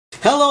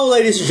Hello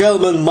ladies and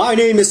gentlemen, my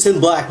name is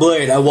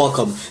Blackblade and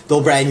welcome to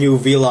a brand new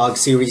vlog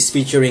series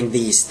featuring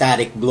the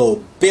static blow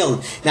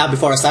build. Now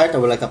before I start, I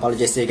would like to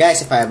apologize to you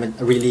guys if I haven't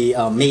really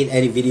made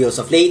any videos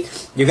of late.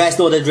 You guys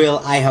know the drill.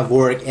 I have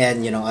work,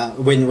 and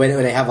when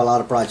I have a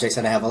lot of projects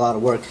and I have a lot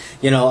of work,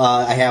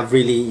 I have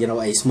really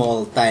a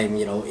small time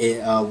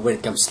when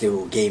it comes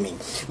to gaming.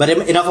 But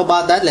enough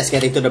about that, let's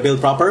get into the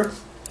build proper.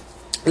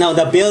 Now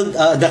the build,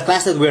 the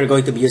class that we're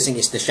going to be using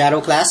is the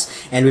Shadow class,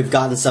 and we've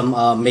gotten some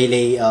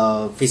melee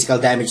physical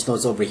damage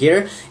nodes over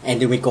here, and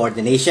then with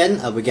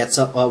coordination,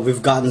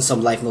 we've gotten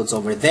some life nodes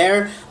over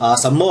there,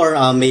 some more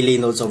melee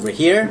nodes over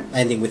here,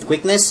 ending with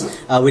quickness.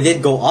 We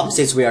did go up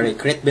since we are a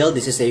crit build.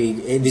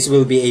 This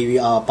will be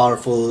a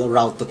powerful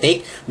route to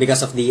take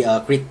because of the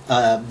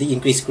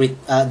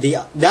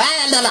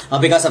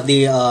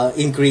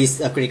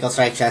increased critical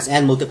strike chance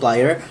and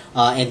multiplier,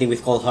 ending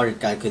with cold-hearted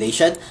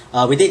calculation.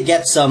 We did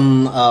get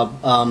some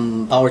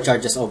power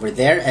charges over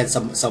there and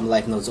some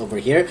life nodes over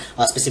here,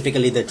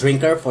 specifically the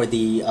drinker for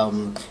the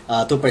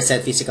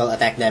 2% physical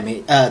attack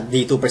damage,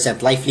 the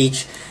 2% life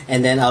leech,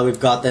 and then we've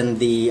gotten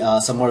the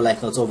some more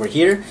life nodes over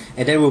here,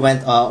 and then we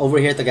went over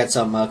here to get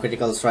some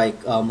critical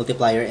strike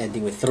multiplier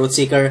ending with throat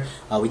seeker.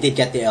 We did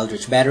get the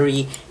eldritch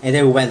battery, and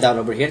then we went down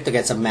over here to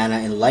get some mana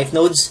and life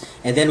nodes,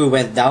 and then we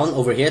went down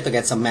over here to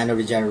get some mana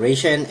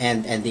regeneration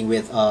and ending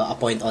with a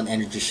point on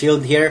energy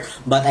shield here,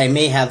 but I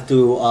may have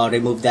to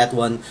remove that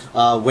one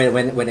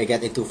when I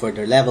get into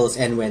further levels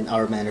and when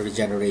our mana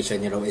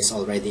regeneration is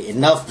already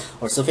enough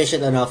or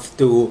sufficient enough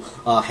to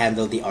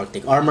handle the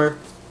Arctic Armour.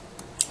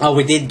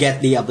 We did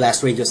get the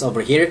blast radius over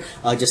here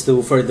just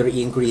to further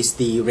increase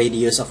the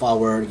radius of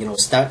our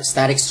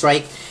static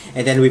strike,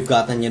 and then we've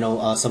gotten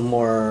some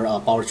more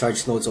power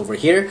charge nodes over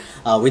here.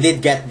 We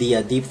did get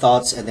the deep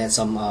thoughts and then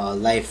some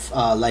life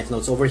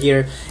nodes over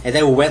here, and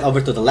then we went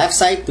over to the left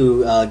side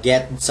to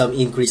get some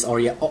increased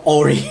aura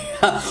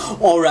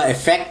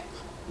effect,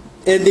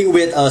 ending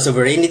with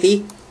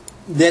sovereignty.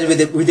 Then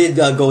we did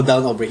go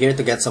down over here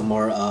to get some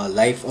more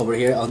life over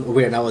here.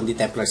 We're now on the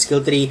Templar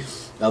skill tree.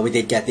 We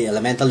did get the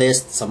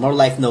Elementalist, some more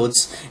life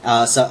nodes.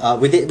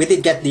 We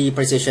did get the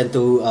precision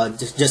to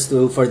just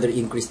to further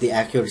increase the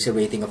accuracy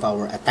rating of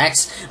our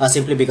attacks.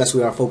 Simply because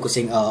we are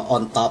focusing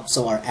on top,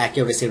 so our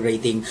accuracy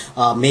rating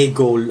may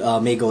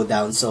go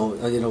down. So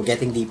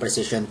getting the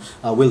precision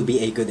will be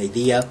a good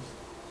idea.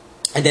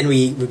 And then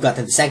we've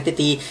gotten the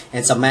sanctity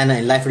and some mana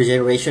and life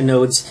regeneration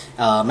nodes,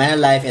 mana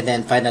life, and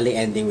then finally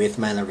ending with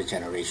mana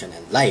regeneration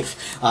and life.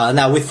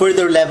 Now with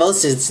further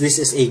levels, since this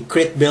is a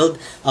crit build,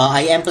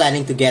 I am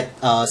planning to get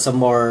some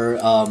more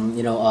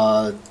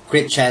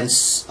crit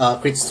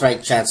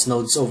strike chance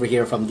nodes over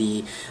here from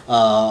the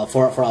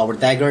for our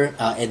dagger,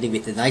 ending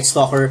with the Night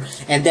Stalker,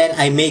 and then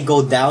I may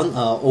go down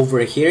over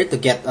here to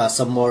get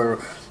some more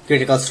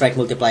critical strike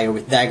multiplier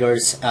with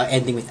daggers,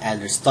 ending with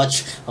Adder's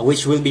Touch,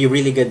 which will be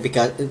really good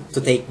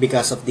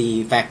because of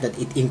the fact that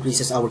it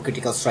increases our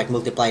critical strike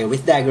multiplier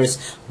with daggers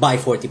by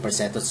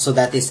 40%. So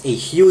that is a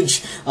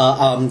huge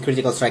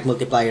critical strike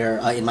multiplier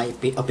in my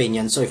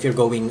opinion. So if you're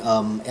going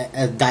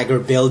a dagger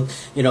build,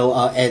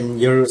 and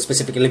you're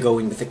specifically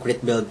going with a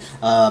crit build,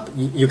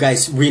 you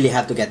guys really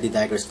have to get the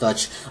Dagger's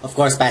Touch. Of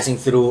course, passing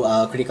through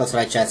critical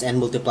strike chance and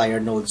multiplier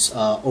nodes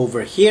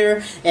over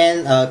here,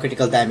 and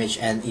critical damage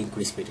and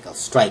increased critical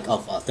strike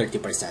of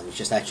 30%,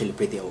 which is actually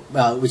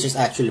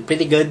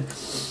pretty good.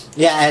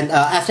 Yeah, and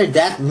after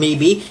that,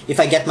 maybe if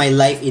I get my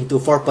life into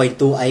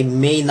 4.2, I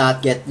may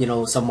not get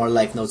some more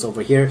life nodes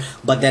over here.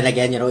 But then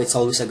again, it's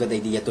always a good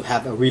idea to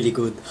have a really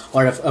good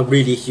or a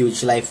really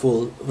huge life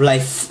pool.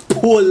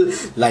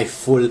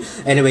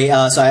 Anyway,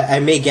 so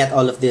I may get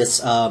all of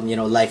this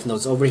life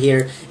nodes over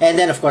here, and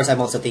then of course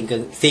I'm also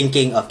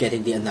thinking of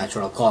getting the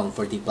unnatural calm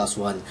for the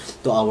 +1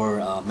 to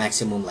our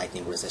maximum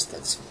lightning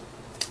resistance.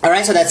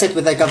 Alright, so that's it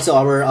when it comes to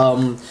our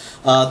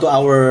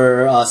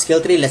skill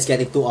tree. Let's get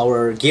into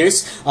our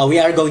gears. We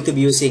are going to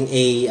be using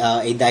a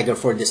dagger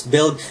for this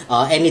build.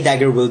 Any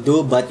dagger will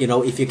do, but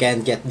if you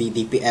can get the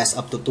DPS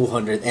up to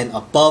 200 and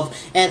above,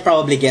 and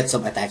probably get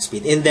some attack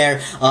speed in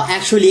there.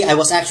 Actually, I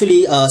was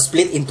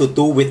split into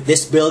two with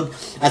this build.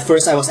 At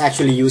first, I was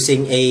actually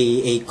using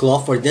a claw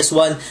for this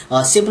one,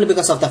 simply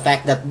because of the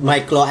fact that my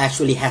claw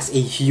actually has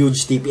a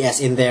huge DPS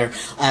in there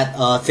at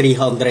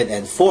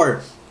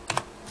 304.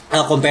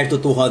 Compared to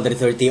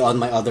 230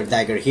 on my other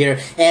dagger here,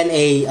 and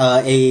a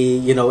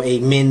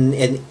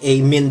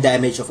min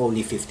damage of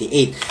only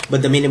 58.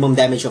 But the minimum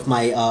damage of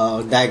my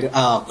dagger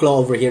claw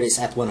over here is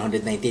at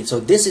 119. So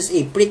this is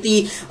a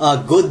pretty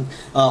good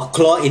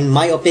claw in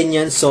my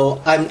opinion.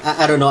 So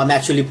I don't know. I'm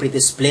actually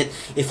pretty split.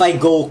 If I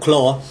go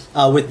claw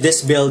with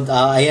this build,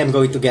 I am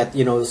going to get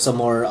some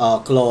more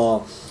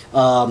claw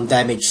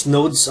damage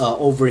nodes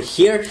over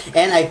here,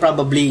 and I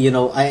probably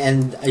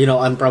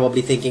I'm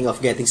probably thinking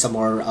of getting some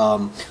more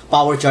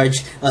power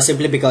charge,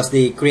 simply because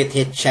the crit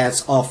hit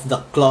chance of the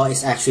claw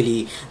is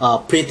actually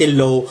pretty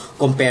low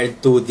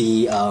compared to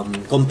the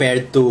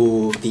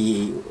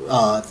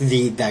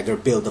dagger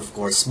build, of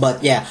course.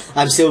 But yeah,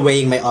 I'm still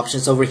weighing my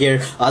options over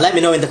here. Let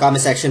me know in the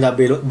comment section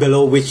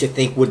below which you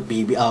think would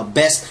be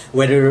best,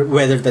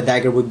 whether the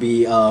dagger would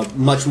be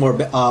much more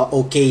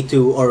okay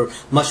to, or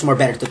much more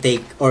better to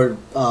take, or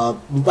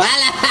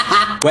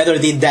whether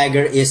the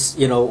dagger is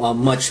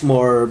much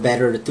more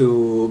better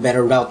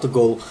route to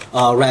go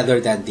rather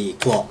than the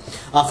claw.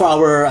 For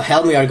our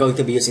helm, we are going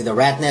to be using the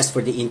rat nest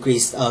for the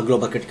increased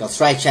global critical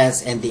strike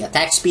chance and the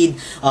attack speed.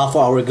 For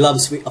our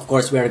gloves, of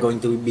course, we are going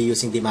to be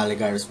using the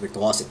Maligar's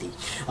virtuosity.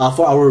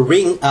 For our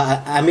ring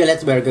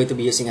amulet, we are going to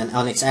be using an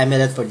Onyx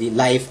amulet for the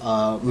life,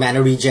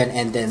 mana regen,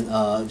 and then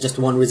just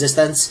one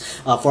resistance.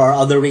 For our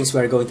other rings,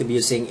 we are going to be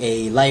using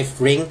a life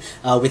ring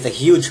with a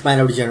huge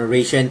mana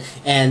regeneration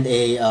and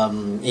a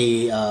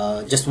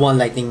just one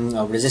lightning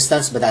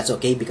resistance, but that's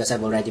okay because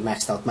I've already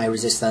maxed out my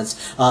resistance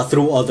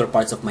through other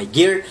parts of my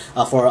gear.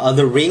 For our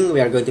other ring, we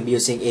are going to be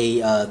using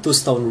a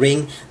 2-stone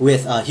ring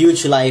with a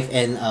huge life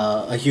and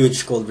a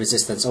huge cold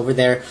resistance over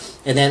there.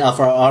 And then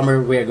for our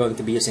armor, we are going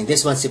to be using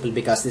this one simply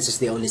because this is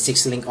the only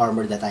 6-link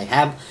armor that I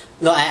have.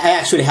 No, I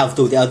actually have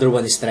 2. The other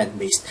one is strength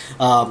based.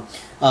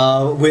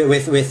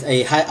 With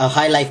a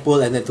high life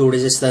pool and then 2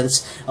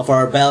 resistance. For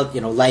our belt,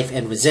 life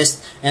and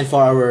resist. And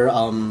for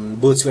our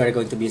boots, we are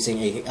going to be using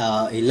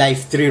a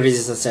life, 3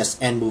 resistances,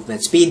 and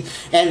movement speed.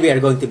 And we are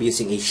going to be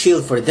using a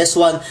shield for this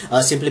one,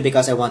 simply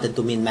because I wanted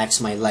to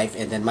min-max my life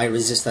and then my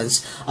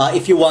resistance.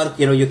 If you want,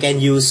 you can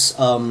use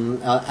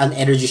an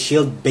energy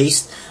shield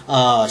based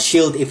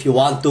shield if you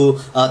want to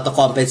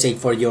compensate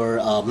for your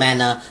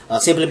mana,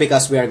 simply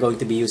because we are going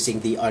to be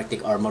using the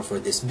Arctic Armour for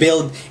this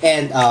build.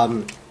 And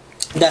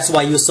that's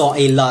why you saw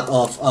a lot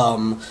of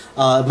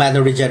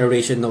mana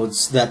regeneration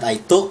nodes that I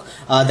took.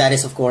 That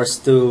is, of course,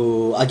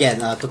 to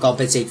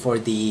compensate for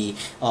the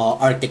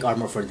Arctic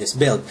Armor for this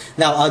build.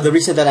 Now, the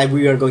reason that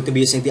we are going to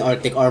be using the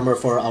Arctic Armor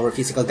for our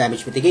physical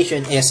damage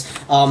mitigation is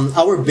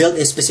our build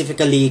is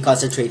specifically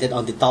concentrated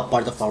on the top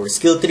part of our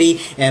skill tree,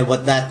 and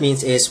what that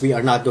means is we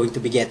are not going to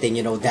be getting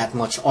that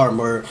much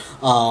armor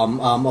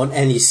on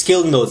any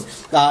skill node.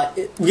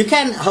 You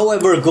can,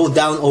 however, go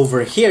down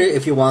over here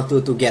if you want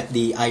to get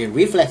the iron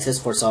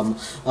reflexes for some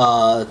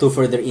to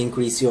further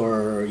increase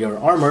your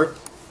armor.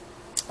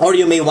 Or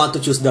you may want to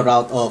choose the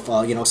route of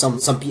some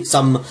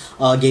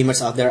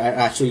gamers out there are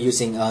actually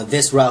using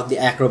this route, the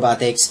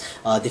acrobatics,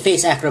 the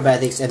face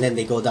acrobatics, and then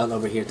they go down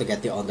over here to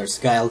get the Under's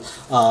Guile.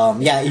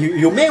 Yeah,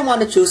 you may want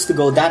to choose to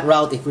go that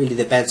route. It really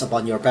depends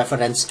upon your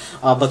preference.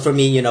 But for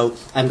me,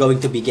 I'm going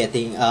to be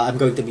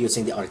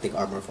using the Arctic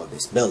Armor for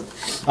this build.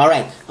 All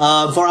right.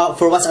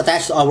 For what's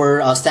attached to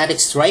our static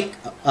strike,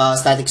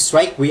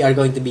 we are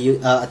going to be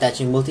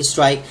attaching multi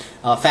strike,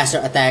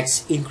 faster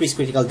attacks, increased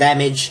critical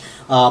damage,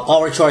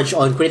 power charge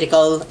on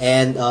critical,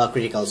 and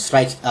critical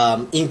strikes,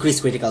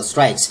 increased critical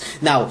strikes.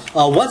 Now,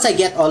 once I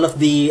get all of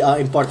the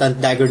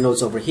important dagger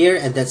nodes over here,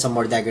 and then some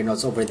more dagger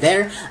nodes over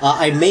there,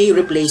 I may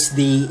replace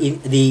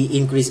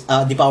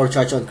the power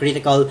charge on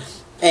critical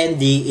and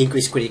the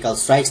increased critical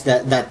strikes.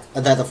 That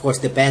of course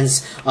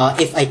depends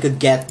if I could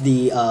get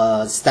the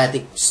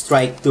static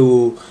strike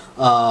to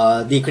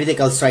the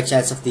critical strike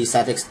chance of the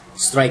static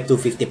strike to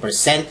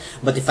 50%,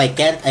 but if I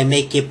can't, I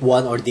may keep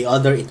one or the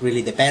other. It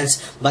really depends.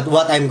 But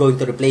what I'm going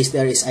to replace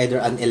there is either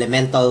an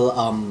elemental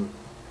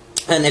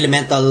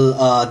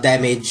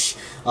damage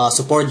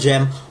support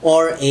gem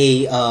or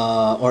a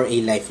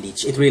life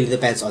leech. It really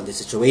depends on the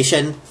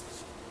situation.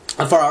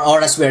 For our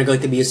auras, we are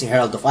going to be using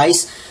Herald of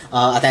Ice,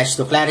 attached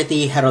to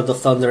Clarity, Herald of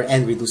Thunder,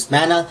 and Reduced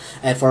Mana.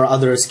 And for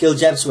other skill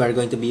gems, we are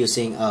going to be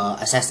using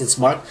Assassin's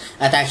Mark,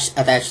 attached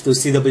to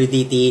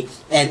CWDT,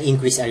 and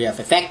Increased Area of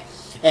Effect.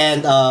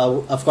 And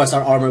of course,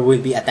 our armor will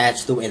be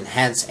attached to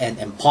Enhance and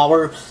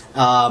Empower.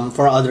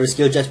 For other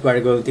skill gems, we are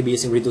going to be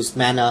using Reduced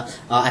Mana,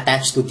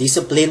 attached to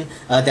Discipline.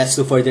 That's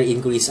to further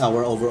increase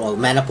our overall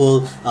mana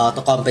pool.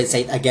 To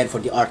compensate again for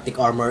the Arctic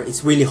Armor,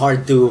 it's really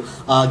hard to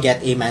get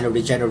a mana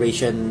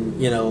regeneration,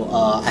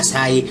 as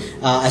high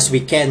as we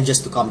can,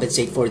 just to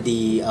compensate for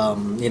the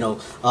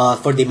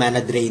for the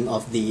mana drain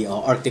of the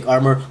Arctic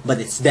Armor.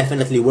 But it's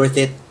definitely worth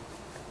it.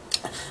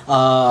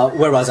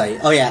 Where was I?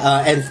 Oh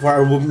yeah, and for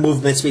our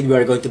movement speed, we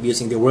are going to be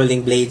using the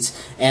Whirling Blades,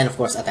 and of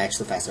course attached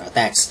to faster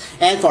attacks.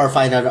 And for our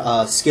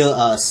final skill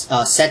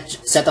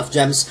set of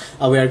gems,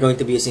 we are going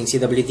to be using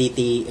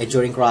CWTT,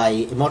 Enduring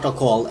Cry, Immortal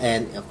Call,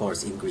 and of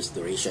course Increased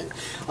Duration.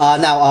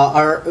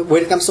 Now,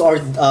 when it comes to our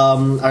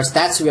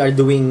stats, we are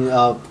doing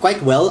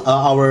quite well.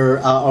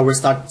 Our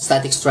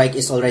static strike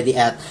is already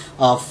at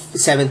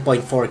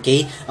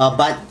 7.4k,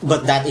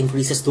 but that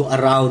increases to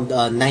around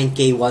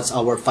 9k once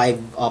our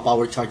 5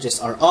 power charges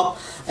are up. up,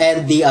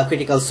 and the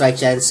critical strike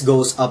chance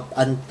goes up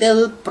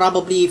until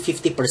probably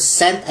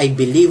 50%, I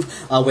believe,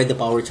 when the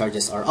power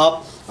charges are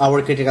up.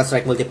 Our critical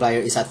strike multiplier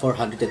is at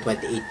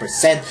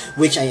 428%,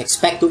 which I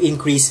expect to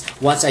increase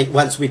once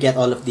we get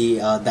all of the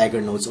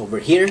dagger nodes over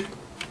here.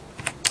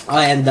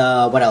 And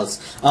what else?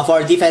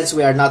 For our defense,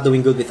 we are not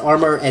doing good with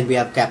armor, and we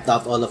have capped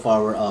out all of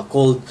our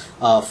cold,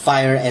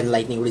 fire, and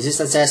lightning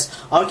resistances.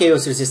 Our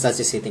chaos resistance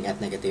is hitting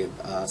at negative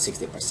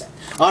 60%.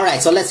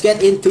 Alright, so let's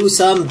get into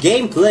some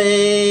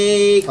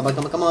gameplay. Come on,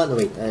 come on, come on.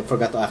 Wait, I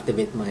forgot to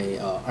activate my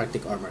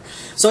Arctic Armour.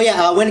 So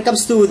yeah, when it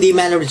comes to the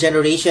mana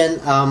regeneration,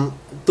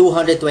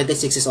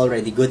 226 is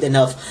already good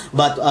enough,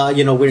 but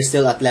you know, we're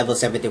still at level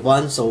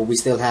 71, so we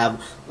still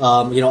have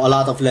you know, a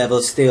lot of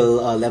levels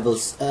still,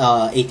 levels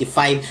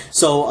 85,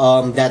 so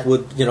that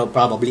would, you know,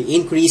 probably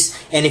increase.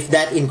 And if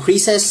that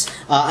increases,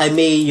 I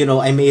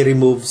may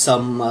remove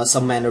some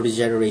mana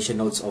regeneration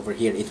nodes over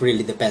here. It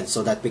really depends,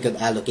 so that we could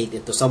allocate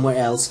it to somewhere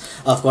else.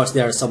 Of course,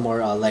 there are some more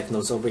life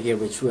nodes over here,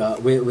 which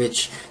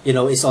you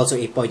know, is also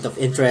a point of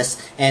interest.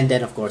 And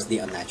then of course the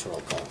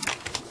unnatural call.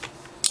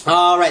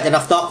 Alright,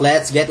 enough talk,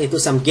 let's get into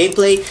some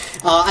gameplay.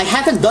 I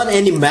haven't done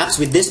any maps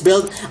with this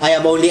build. I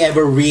have only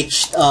ever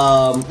reached,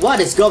 what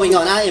is going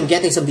on? I am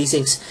getting some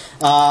things.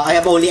 I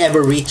have only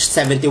ever reached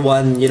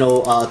 71, you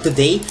know,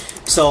 today.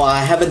 So I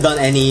haven't done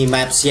any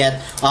maps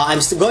yet. I'm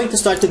going to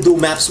start to do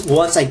maps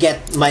once I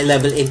get my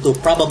level into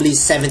probably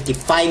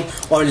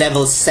 75 or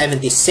level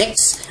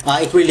 76.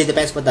 It really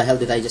depends. What the hell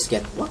did I just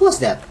get? What was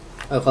that?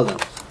 Oh, hold on.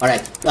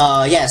 Alright,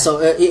 yeah, so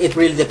it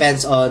really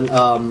depends on,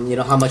 you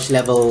know, how much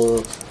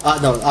level,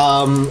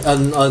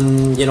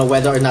 on, you know,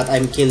 whether or not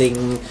I'm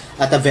killing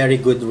at a very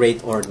good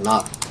rate or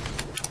not.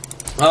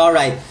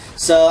 Alright,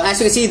 so as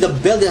you can see, the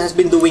build has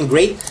been doing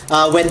great.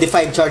 When the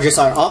 5 charges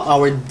are up,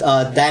 our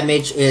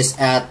damage is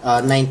at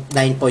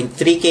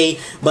 9.3k,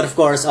 but of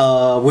course,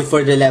 with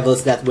further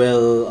levels that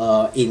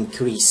will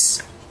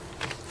increase.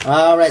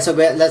 Alright, so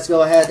let's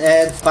go ahead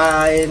and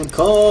find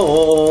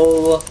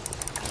coal.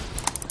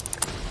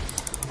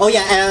 Oh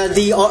yeah,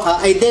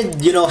 I did,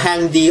 you know,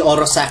 hang the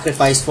auto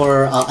sacrifice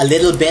for a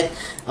little bit,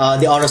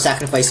 the auto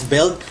sacrifice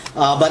build,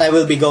 but I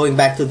will be going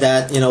back to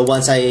that, you know,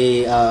 once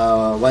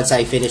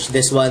I finish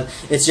this one.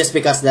 It's just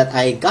because that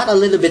I got a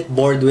little bit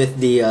bored with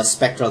the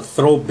spectral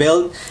throw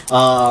build.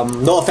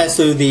 No offense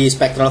to the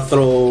spectral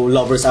throw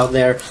lovers out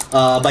there,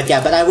 but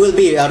yeah, but I will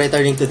be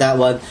returning to that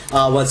one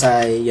once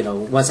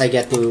I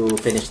get to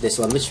finish this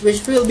one, which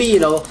will be, you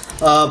know,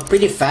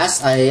 pretty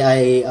fast.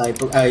 I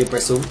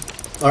presume,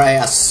 or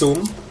I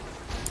assume,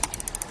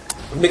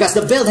 because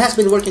the build has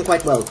been working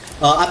quite well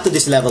up to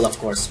this level, of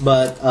course,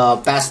 but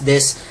past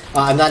this,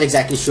 I'm not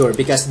exactly sure,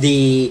 because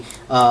the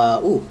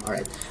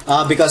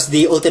because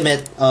the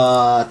ultimate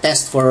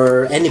test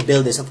for any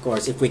build is, of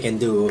course, if we can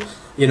do,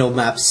 you know,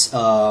 maps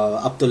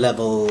up to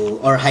level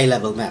or high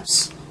level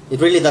maps. It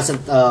really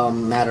doesn't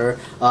matter.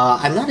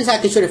 I'm not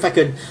exactly sure if I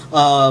could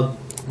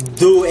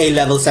do a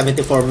level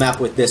 74 map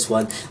with this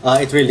one.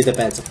 It really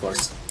depends, of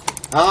course.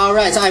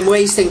 Alright, so I'm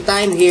wasting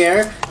time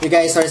here. You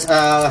guys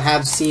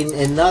have seen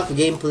enough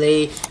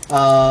gameplay.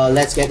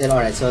 Let's get it.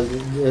 Alright, so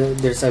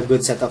there's a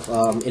good set of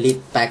elite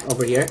pack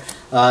over here.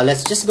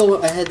 Let's just go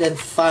ahead and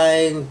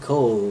find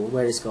coal.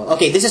 Where is coal?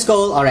 Okay, this is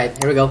coal. Alright,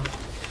 here we go.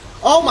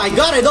 Oh my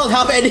god, I don't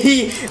have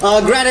any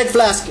granite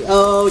flask.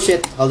 Oh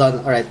shit, hold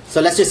on. Alright,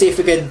 so let's just see if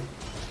we can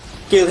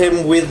kill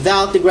him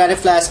without the granite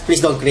flask. Please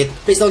don't crit.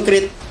 Please don't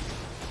crit.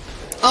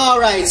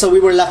 Alright, so we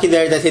were lucky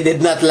there that he did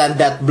not land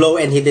that blow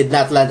and he did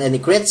not land any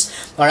crits.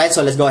 Alright,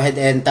 so let's go ahead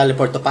and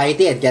teleport to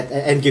Piety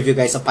and give you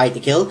guys a Piety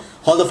kill.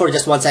 Hold on for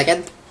just 1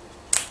 second.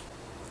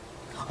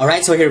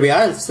 Alright, so here we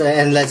are,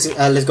 and let's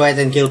go ahead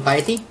and kill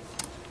Piety.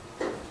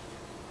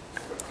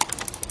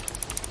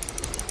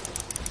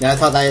 Yeah, I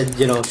thought I'd,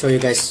 you know, show you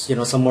guys, you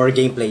know, some more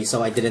gameplay,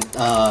 so I didn't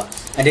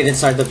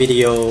start the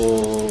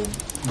video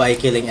by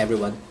killing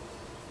everyone.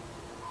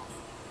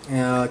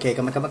 Okay,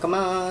 come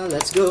on,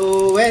 let's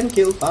go and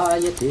kill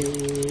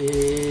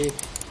Piety.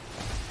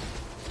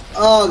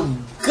 Oh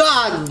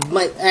god,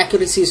 my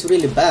accuracy is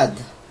really bad.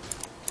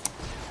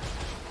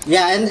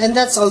 Yeah, and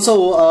that's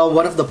also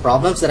one of the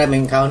problems that I'm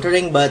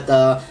encountering, but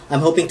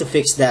I'm hoping to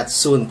fix that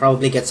soon.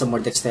 Probably get some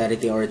more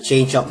dexterity or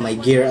change up my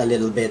gear a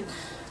little bit,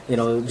 you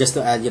know, just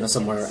to add, you know,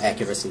 some more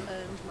accuracy.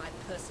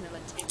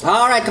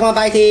 Alright, come on,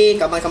 Piety.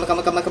 Come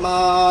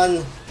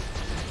on.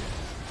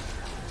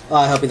 Oh,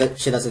 I hope that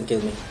she doesn't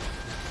kill me.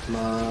 Come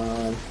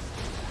on.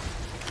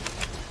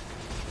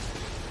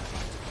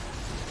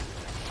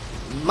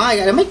 My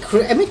god, am I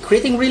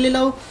critting really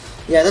low?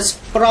 Yeah, that's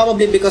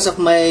probably because of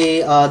my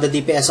the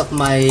DPS of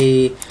my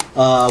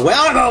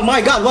well, oh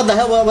my god, what the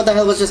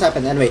hell was just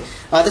happened? Anyway,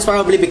 that's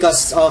probably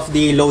because of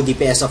the low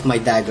DPS of my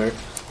dagger.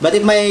 But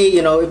if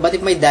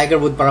my dagger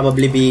would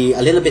probably be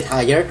a little bit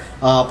higher,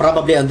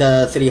 probably on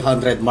the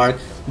 300 mark,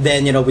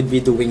 then, you know, we'd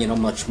be doing, you know,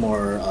 much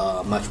more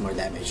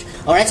damage.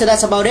 Alright, so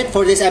that's about it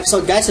for this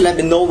episode, guys. So let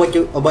me know what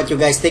you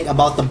guys think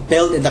about the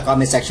build in the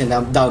comment section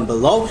down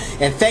below.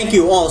 And thank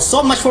you all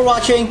so much for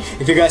watching.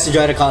 If you guys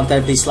enjoy the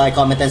content, please like,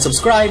 comment, and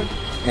subscribe.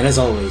 And as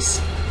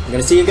always, I'm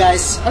gonna see you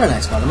guys on the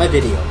next part of my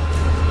video.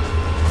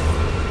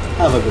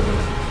 Have a good one.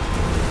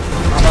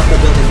 About the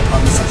build in the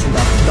comment section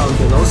down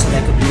below, so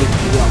that could be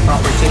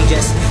proper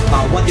changes.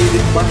 What do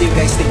you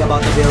guys think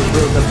about the build?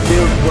 Will the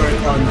build work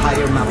on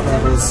higher map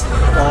levels,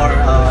 or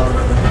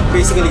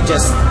basically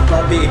just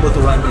not be able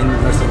to run in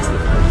mercenaries?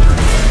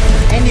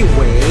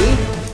 Anyway,